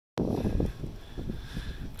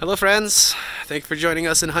Hello friends, thank you for joining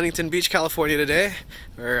us in Huntington Beach, California today,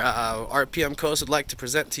 where RPM Coast would like to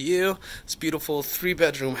present to you this beautiful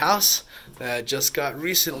 3-bedroom house that just got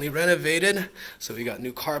recently renovated. So we got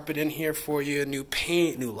new carpet in here for you, new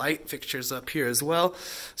paint, new light fixtures up here as well.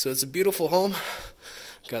 So it's a beautiful home.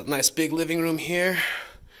 Got a nice big living room here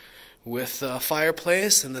with a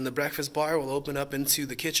fireplace, and then the breakfast bar will open up into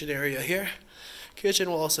the kitchen area here. Kitchen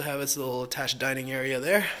will also have its little attached dining area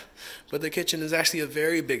there, but the kitchen is actually a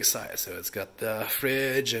very big size, so it's got the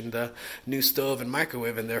fridge and the new stove and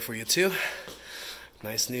microwave in there for you too.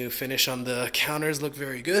 Nice new finish on the counters, look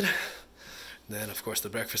very good. Then of course the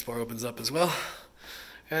breakfast bar opens up as well,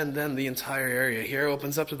 and then the entire area here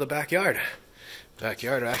opens up to the backyard.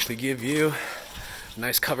 Backyard will actually give you a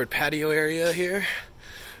nice covered patio area here,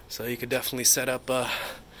 so you could definitely set up a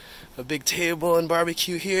big table and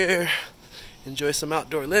barbecue here. Enjoy some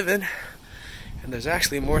outdoor living. And there's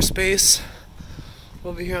actually more space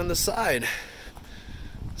over here on the side,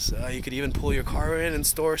 so you could even pull your car in and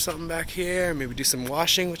store something back here, maybe do some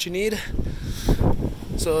washing what you need.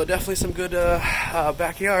 So definitely some good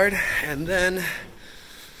backyard. And then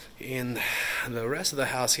in the rest of the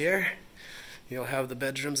house here, you'll have the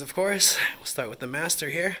bedrooms, of course. We'll start with the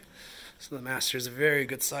master here. So the master is a very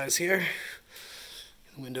good size here,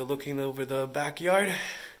 window looking over the backyard.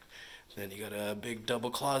 Then you got a big double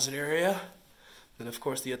closet area. Then of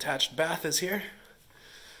course the attached bath is here.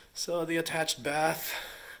 So the attached bath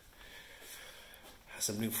has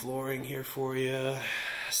some new flooring here for you,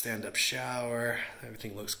 stand-up shower,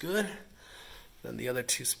 everything looks good. Then the other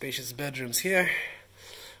two spacious bedrooms here.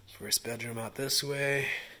 First bedroom out this way,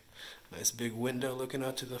 nice big window looking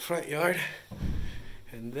out to the front yard.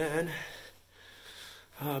 And then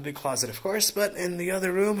a big closet, of course, but in the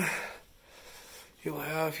other room you'll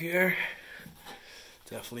have here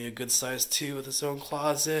definitely a good size too, with its own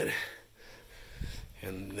closet.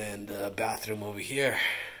 And then the bathroom over here.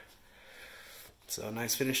 So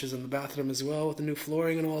nice finishes in the bathroom as well with the new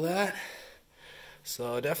flooring and all that.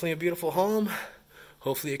 So definitely a beautiful home.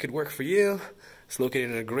 Hopefully it could work for you. It's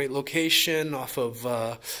located in a great location off of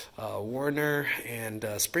Warner and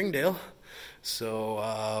Springdale.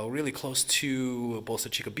 So really close to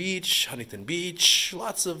Bolsa Chica Beach, Huntington Beach,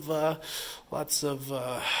 lots of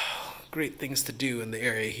great things to do in the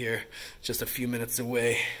area here, just a few minutes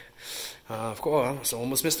away. Of course, I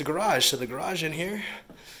almost missed the garage. So the garage in here,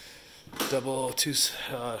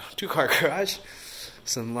 two-car garage,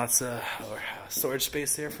 lots of storage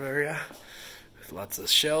space there for you, with lots of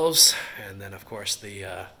shelves, and then of course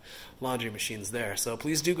the laundry machines there. So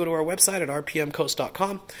please do go to our website at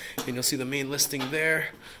rpmcoast.com, and you'll see the main listing there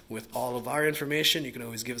with all of our information. You can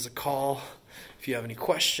always give us a call if you have any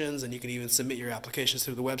questions, and you can even submit your applications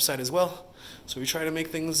through the website as well. So we try to make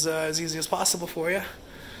things as easy as possible for you.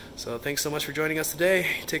 So thanks so much for joining us today.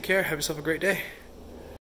 Take care. Have yourself a great day.